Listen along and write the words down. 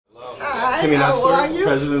Tim Nestler,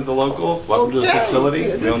 president of the local. Welcome to the facility.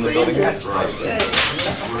 Good We own the to building. see you. That's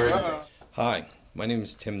nice. Hi, my name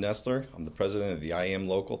is Tim Nestler. I'm the president of the IAM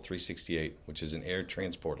Local 368, which is an air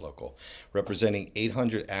transport local, representing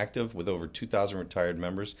 800 active with over 2,000 retired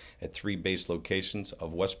members at 3 base locations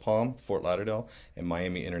of West Palm, Fort Lauderdale, and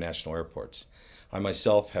Miami International Airports. I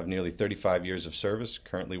myself have nearly 35 years of service,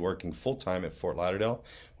 currently working full-time at Fort Lauderdale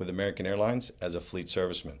with American Airlines as a fleet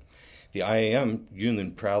serviceman. The IAM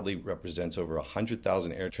union proudly represents over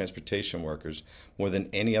 100,000 air transportation workers, more than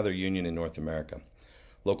any other union in North America.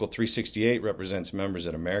 Local 368 represents members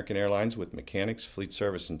at American Airlines with mechanics, fleet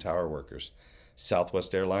service, and tower workers,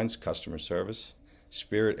 Southwest Airlines customer service,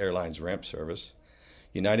 Spirit Airlines ramp service,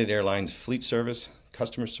 United Airlines fleet service,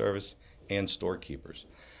 customer service, and storekeepers,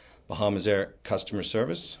 Bahamas Air customer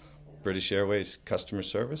service, British Airways customer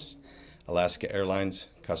service, Alaska Airlines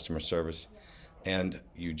customer service, and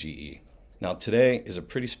UGE. Now today is a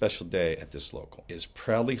pretty special day at this local. It is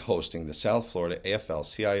proudly hosting the South Florida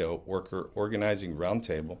AFL-CIO Worker Organizing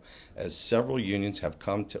Roundtable, as several unions have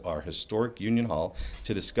come to our historic Union Hall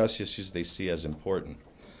to discuss issues they see as important.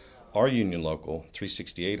 Our Union Local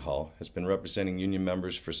 368 Hall has been representing union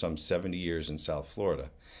members for some 70 years in South Florida.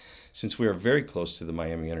 Since we are very close to the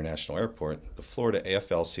Miami International Airport, the Florida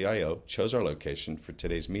AFL-CIO chose our location for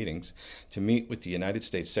today's meetings to meet with the United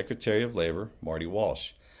States Secretary of Labor, Marty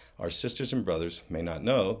Walsh. Our sisters and brothers may not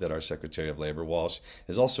know that our Secretary of Labor, Walsh,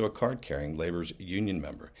 is also a card-carrying labor's union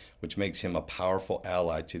member, which makes him a powerful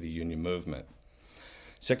ally to the union movement.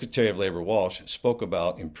 Secretary of Labor Walsh spoke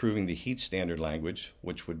about improving the heat standard language,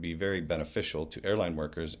 which would be very beneficial to airline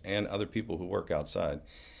workers and other people who work outside.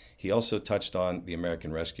 He also touched on the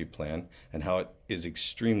American Rescue Plan and how it is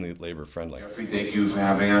extremely labor-friendly. Jeffrey, thank you for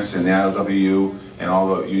having us, and the ILWU and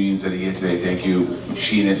all the unions that are here today. Thank you,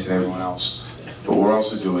 machinists and everyone else. But we're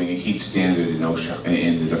also doing a heat standard in OSHA,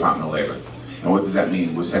 in the Department of Labor. And what does that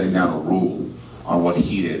mean? We're setting down a rule on what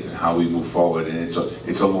heat is and how we move forward, and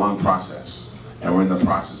it's a long process. And we're in the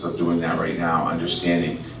process of doing that right now,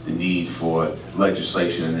 understanding the need for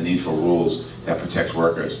legislation and the need for rules that protect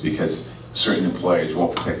workers, because certain employers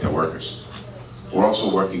won't protect their workers. We're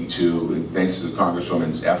also working to, thanks to the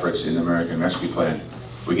Congresswoman's efforts in the American Rescue Plan,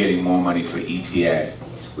 we're getting more money for ETA,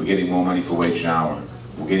 we're getting more money for wage and hour,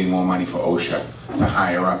 we're getting more money for OSHA to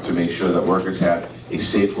hire up to make sure that workers have a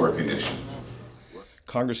safe work condition.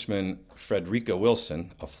 Congressman Frederica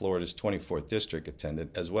Wilson of Florida's 24th District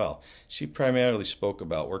attended as well. She primarily spoke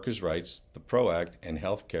about workers' rights, the PRO Act, and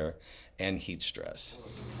health care, and heat stress.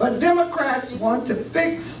 But Democrats want to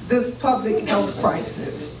fix this public health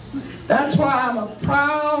crisis. That's why I'm a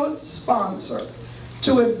proud sponsor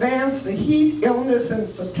to advance the Heat Illness and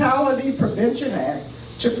Fatality Prevention Act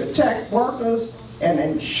to protect workers and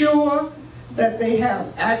ensure that they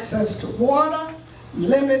have access to water,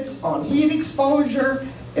 limits on heat exposure,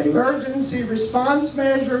 emergency response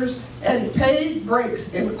measures, and paid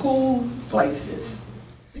breaks in cool places.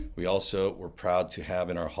 We also were proud to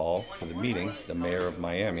have in our hall for the meeting the mayor of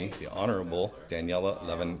Miami, the Honorable Daniella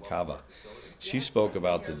Levine Cava. She spoke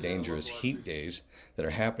about the dangerous heat days that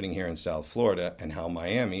are happening here in South Florida and how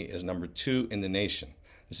Miami is number 2 in the nation.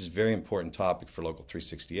 This is a very important topic for Local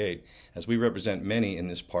 368, as we represent many in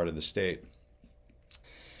this part of the state.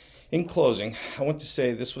 In closing, I want to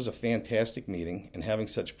say this was a fantastic meeting, and having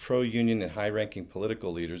such pro-union and high-ranking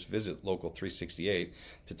political leaders visit Local 368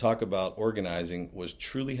 to talk about organizing was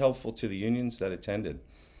truly helpful to the unions that attended.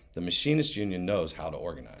 The Machinist Union knows how to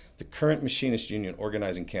organize. The current Machinist Union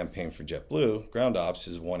organizing campaign for JetBlue, Ground Ops,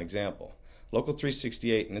 is one example. Local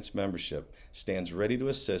 368 and its membership stands ready to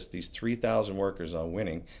assist these 3,000 workers on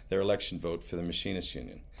winning their election vote for the Machinist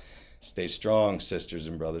Union. Stay strong, sisters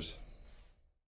and brothers.